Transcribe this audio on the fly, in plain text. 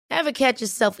Ever catch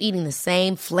yourself eating the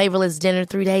same flavorless dinner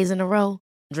 3 days in a row?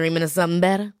 Dreaming of something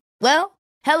better? Well,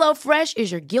 HelloFresh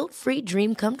is your guilt-free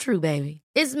dream come true, baby.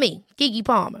 It's me, Keke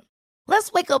Palmer.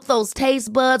 Let's wake up those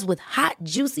taste buds with hot,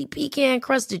 juicy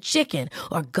pecan-crusted chicken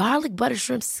or garlic butter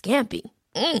shrimp scampi.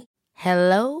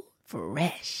 Hello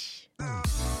Fresh.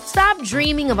 Stop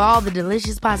dreaming of all the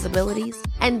delicious possibilities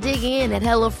and dig in at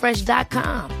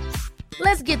HelloFresh.com.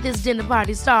 Let's get this dinner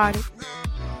party started.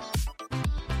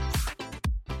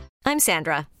 I'm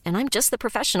Sandra, and I'm just the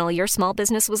professional your small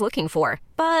business was looking for.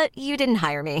 But you didn't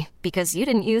hire me because you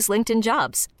didn't use LinkedIn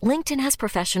Jobs. LinkedIn has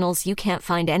professionals you can't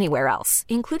find anywhere else,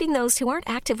 including those who aren't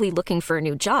actively looking for a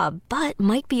new job, but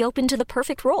might be open to the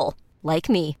perfect role, like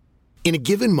me. In a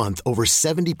given month, over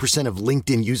 70% of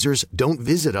LinkedIn users don't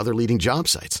visit other leading job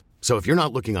sites. So if you're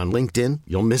not looking on LinkedIn,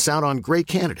 you'll miss out on great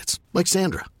candidates like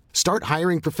Sandra. Start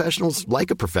hiring professionals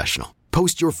like a professional.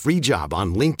 Post your free job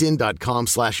on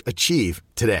linkedin.com/achieve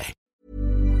today.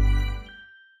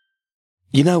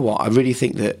 You know what? I really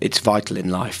think that it's vital in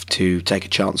life to take a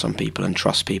chance on people and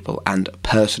trust people, and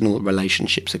personal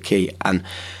relationships are key. And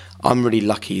I'm really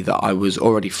lucky that I was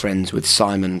already friends with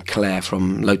Simon Clare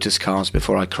from Lotus Cars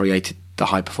before I created the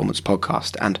High Performance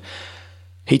podcast, and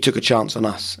he took a chance on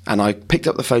us, and I picked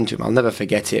up the phone to him. I'll never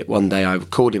forget it. One day I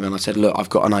called him and I said, look, I've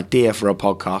got an idea for a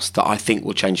podcast that I think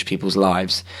will change people's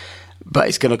lives, but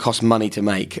it's going to cost money to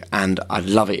make, and I'd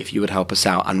love it if you would help us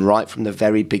out. And right from the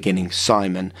very beginning,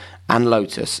 Simon and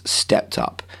Lotus stepped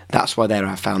up. That's why they're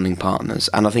our founding partners.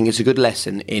 And I think it's a good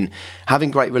lesson in having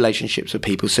great relationships with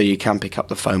people so you can pick up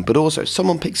the phone. But also, if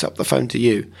someone picks up the phone to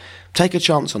you, take a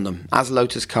chance on them, as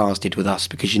Lotus Cars did with us,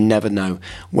 because you never know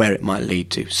where it might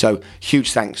lead to. So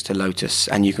huge thanks to Lotus,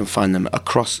 and you can find them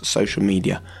across social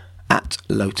media at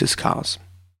Lotus Cars.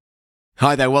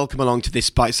 Hi there, welcome along to this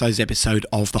bite-sized episode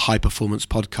of the High Performance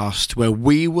Podcast, where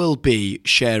we will be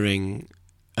sharing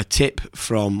a tip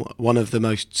from one of the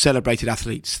most celebrated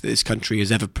athletes that this country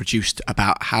has ever produced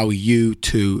about how you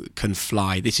too can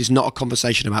fly. This is not a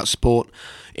conversation about sport,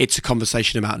 it's a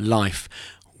conversation about life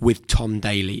with Tom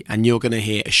Daley, and you're going to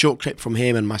hear a short clip from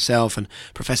him and myself, and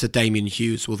Professor Damien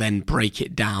Hughes will then break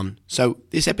it down. So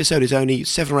this episode is only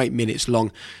 7 or 8 minutes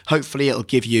long. Hopefully it'll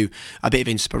give you a bit of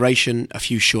inspiration, a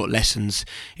few short lessons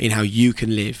in how you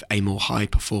can live a more high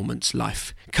performance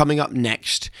life. Coming up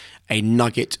next, a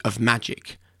nugget of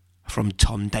magic from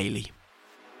Tom Daley.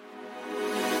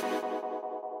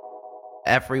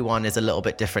 Everyone is a little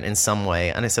bit different in some way,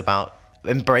 and it's about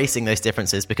embracing those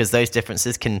differences, because those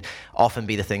differences can often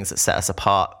be the things that set us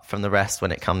apart from the rest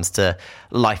when it comes to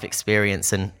life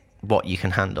experience and what you can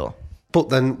handle. But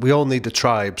then we all need a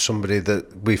tribe, somebody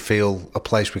that we feel, a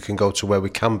place we can go to where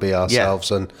we can be ourselves,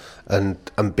 and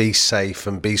be safe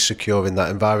and be secure in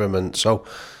that environment. So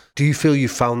do you feel you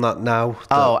found that now?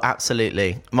 Oh,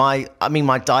 absolutely. My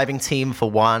diving team,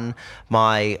 for one,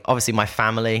 my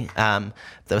family, there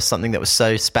was something that was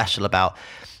so special about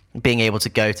being able to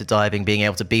go to diving, being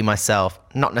able to be myself.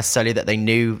 Not necessarily that they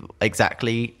knew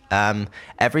exactly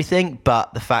everything,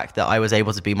 but the fact that I was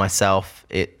able to be myself,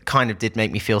 it kind of did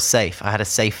make me feel safe. I had a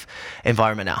safe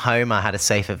environment at home. I had a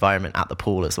safe environment at the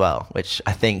pool as well, which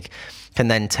I think can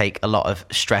then take a lot of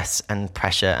stress and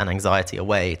pressure and anxiety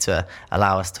away to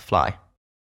allow us to fly.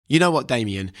 You know what,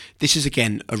 Damien? This is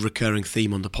again a recurring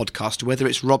theme on the podcast, whether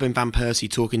it's Robin Van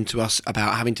Persie talking to us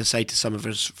about having to say to some of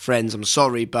his friends, I'm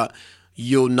sorry, but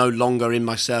you're no longer in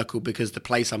my circle because the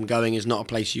place I'm going is not a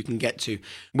place you can get to.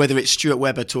 Whether it's Stuart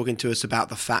Webber talking to us about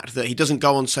the fact that he doesn't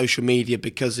go on social media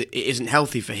because it isn't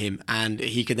healthy for him and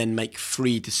he can then make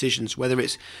free decisions. Whether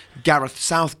it's Gareth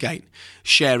Southgate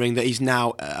sharing that he's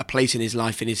now at a place in his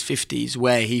life in his 50s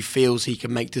where he feels he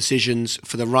can make decisions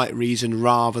for the right reason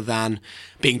rather than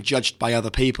being judged by other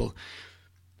people.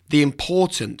 The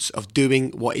importance of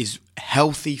doing what is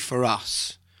healthy for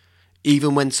us,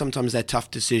 even when sometimes they're tough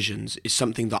decisions, is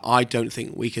something that I don't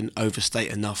think we can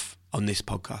overstate enough on this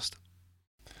podcast.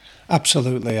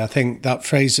 Absolutely. I think that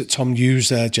phrase that Tom used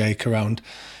there, Jake, around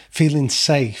feeling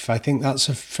safe, I think that's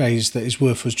a phrase that is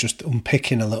worth us just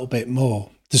unpicking a little bit more.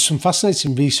 There's some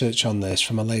fascinating research on this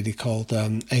from a lady called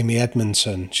Amy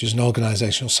Edmondson. She's an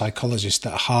organisational psychologist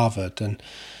at Harvard, and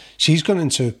she's gone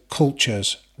into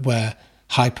cultures where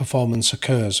high performance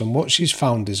occurs, and what she's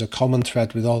found is a common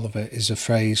thread with all of it is a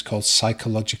phrase called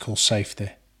psychological safety.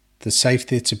 The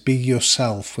safety to be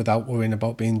yourself without worrying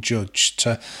about being judged,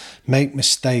 to make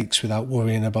mistakes without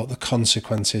worrying about the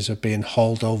consequences of being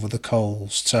hauled over the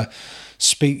coals, to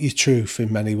speak your truth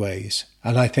in many ways.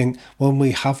 And I think when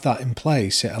we have that in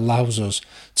place, it allows us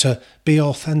to be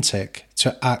authentic,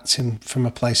 to act from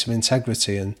a place of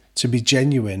integrity and to be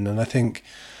genuine. And I think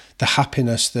the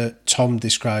happiness that Tom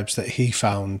describes that he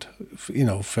found,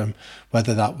 from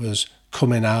whether that was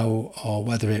coming out or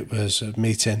whether it was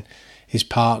meeting his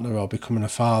partner or becoming a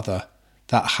father,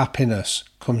 that happiness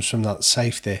comes from that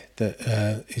safety that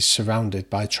is surrounded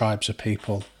by tribes of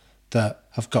people that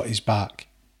have got his back.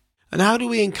 And how do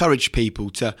we encourage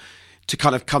people to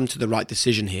kind of come to the right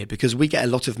decision here? Because we get a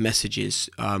lot of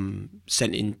messages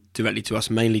sent in directly to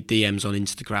us, mainly DMs on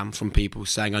Instagram, from people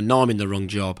saying, I know I'm in the wrong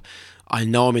job, I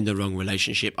know I'm in the wrong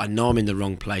relationship, I know I'm in the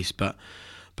wrong place, but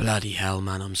bloody hell,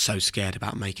 man, I'm so scared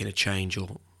about making a change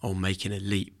or making a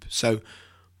leap. So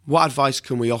what advice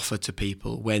can we offer to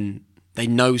people when they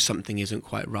know something isn't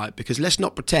quite right? Because let's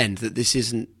not pretend that this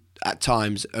isn't at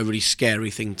times a really scary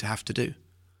thing to have to do.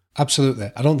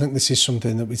 Absolutely. I don't think this is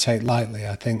something that we take lightly.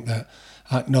 I think that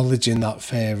acknowledging that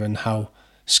fear and how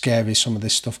scary some of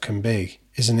this stuff can be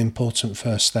is an important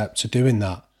first step to doing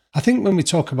that. I think when we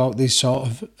talk about these sort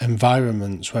of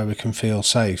environments where we can feel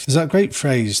safe, there's that great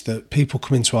phrase that people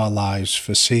come into our lives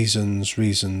for seasons,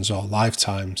 reasons, or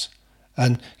lifetimes.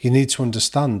 And you need to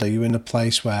understand, are you in a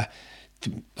place where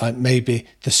maybe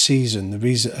the season, the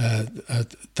reason,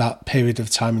 that period of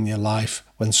time in your life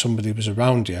when somebody was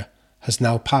around you has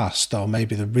now passed, or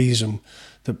maybe the reason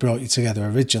that brought you together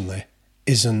originally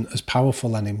isn't as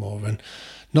powerful anymore, and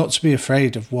not to be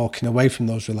afraid of walking away from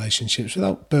those relationships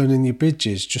without burning your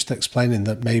bridges, just explaining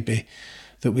that maybe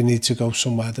that we need to go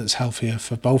somewhere that's healthier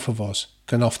for both of us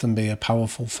can often be a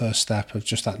powerful first step of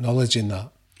just acknowledging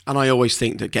that. And I always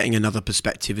think that getting another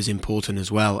perspective is important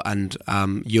as well. And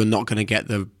you're not going to get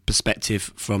the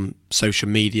perspective from social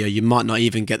media. You might not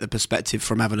even get the perspective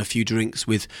from having a few drinks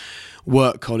with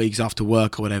work colleagues after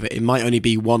work or whatever. It might only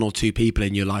be one or two people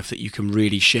in your life that you can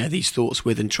really share these thoughts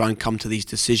with and try and come to these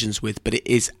decisions with. But it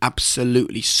is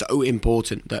absolutely so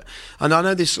important that, and I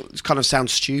know this kind of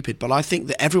sounds stupid, but I think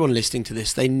that everyone listening to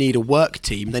this, they need a work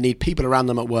team. They need people around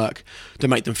them at work to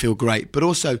make them feel great. But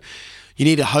also, you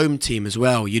need a home team as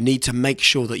well. You need to make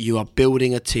sure that you are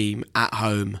building a team at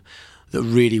home that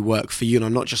really work for you. And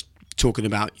I'm not just talking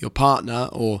about your partner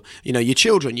or, your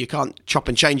children. You can't chop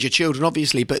and change your children,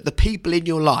 obviously, but the people in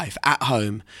your life at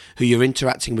home who you're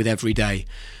interacting with every day,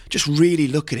 just really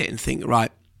look at it and think,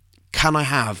 right, can I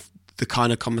have the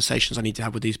kind of conversations I need to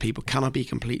have with these people? Can I be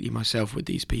completely myself with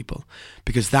these people?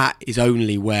 Because that is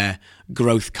only where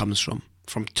growth comes from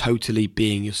totally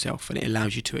being yourself, and it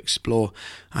allows you to explore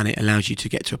and it allows you to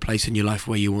get to a place in your life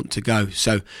where you want to go.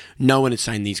 So no one is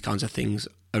saying these kinds of things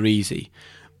are easy,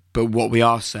 but what we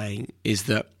are saying is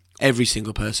that every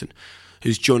single person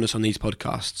who's joined us on these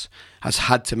podcasts has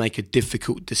had to make a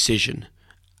difficult decision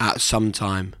at some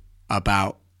time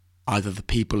about either the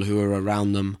people who are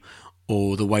around them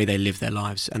or the way they live their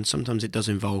lives, and sometimes it does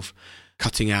involve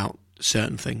cutting out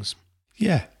certain things.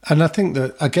 Yeah, and I think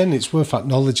that, again, it's worth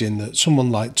acknowledging that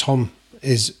someone like Tom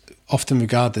is often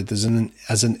regarded as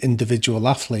an individual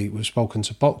athlete. We've spoken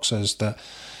to boxers that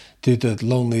do the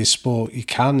loneliest sport you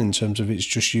can in terms of it's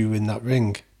just you in that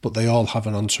ring, but they all have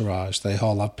an entourage. They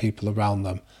all have people around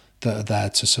them that are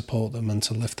there to support them and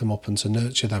to lift them up and to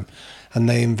nurture them. And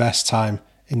they invest time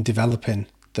in developing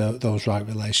those right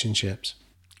relationships.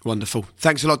 Wonderful.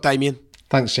 Thanks a lot, Damien.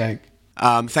 Thanks, Jake.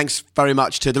 Thanks very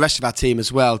much to the rest of our team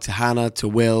as well, to Hannah, to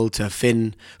Will, to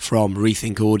Finn from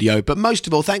Rethink Audio. But most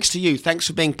of all, thanks to you. Thanks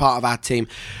for being part of our team.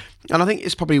 And I think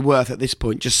it's probably worth at this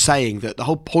point just saying that the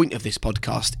whole point of this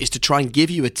podcast is to try and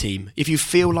give you a team. If you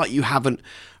feel like you haven't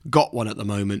got one at the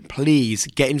moment, please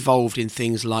get involved in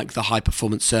things like the High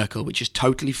Performance Circle, which is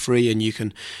totally free, and you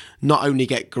can not only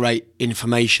get great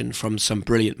information from some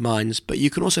brilliant minds, but you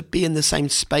can also be in the same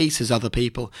space as other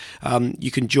people.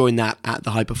 You can join that at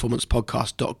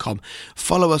thehighperformancepodcast.com.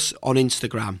 Follow us on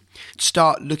Instagram.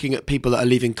 Start looking at people that are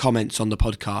leaving comments on the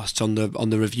podcasts, on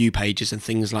the review pages and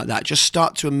things like that. Just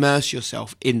start to immerse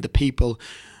yourself in the people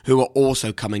who are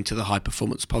also coming to the High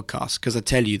Performance Podcast, because I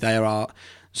tell you, there are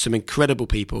some incredible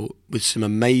people with some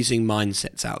amazing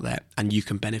mindsets out there, and you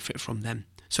can benefit from them.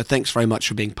 So thanks very much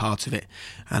for being part of it,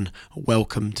 and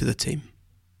welcome to the team.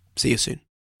 See you soon.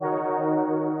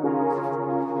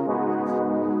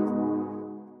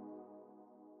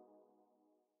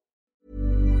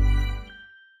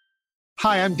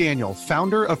 Hi, I'm Daniel,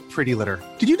 founder of Pretty Litter.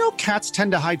 Did you know cats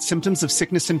tend to hide symptoms of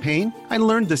sickness and pain? I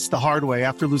learned this the hard way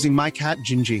after losing my cat,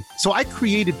 Gingy. So I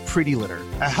created Pretty Litter,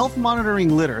 a health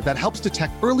monitoring litter that helps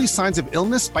detect early signs of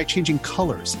illness by changing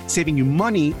colors, saving you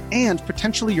money and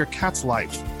potentially your cat's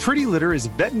life. Pretty Litter is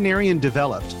veterinarian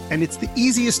developed, and it's the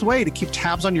easiest way to keep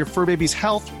tabs on your fur baby's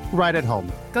health right at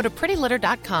home. Go to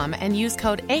prettylitter.com and use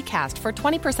code ACAST for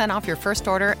 20% off your first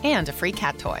order and a free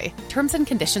cat toy. Terms and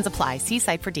conditions apply. See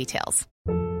site for details.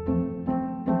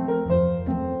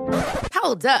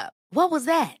 Hold up. What was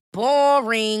that?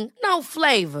 Boring. No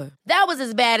flavor. That was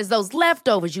as bad as those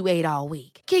leftovers you ate all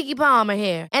week. Keke Palmer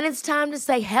here, and it's time to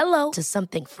say hello to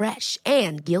something fresh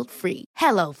and guilt-free.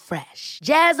 Hello Fresh.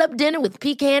 Jazz up dinner with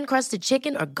pecan-crusted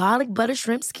chicken or garlic butter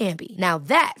shrimp scampi. Now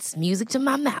that's music to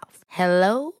my mouth.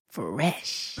 Hello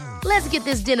Fresh. Let's get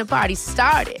this dinner party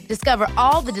started. Discover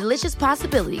all the delicious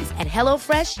possibilities at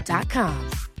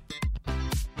HelloFresh.com.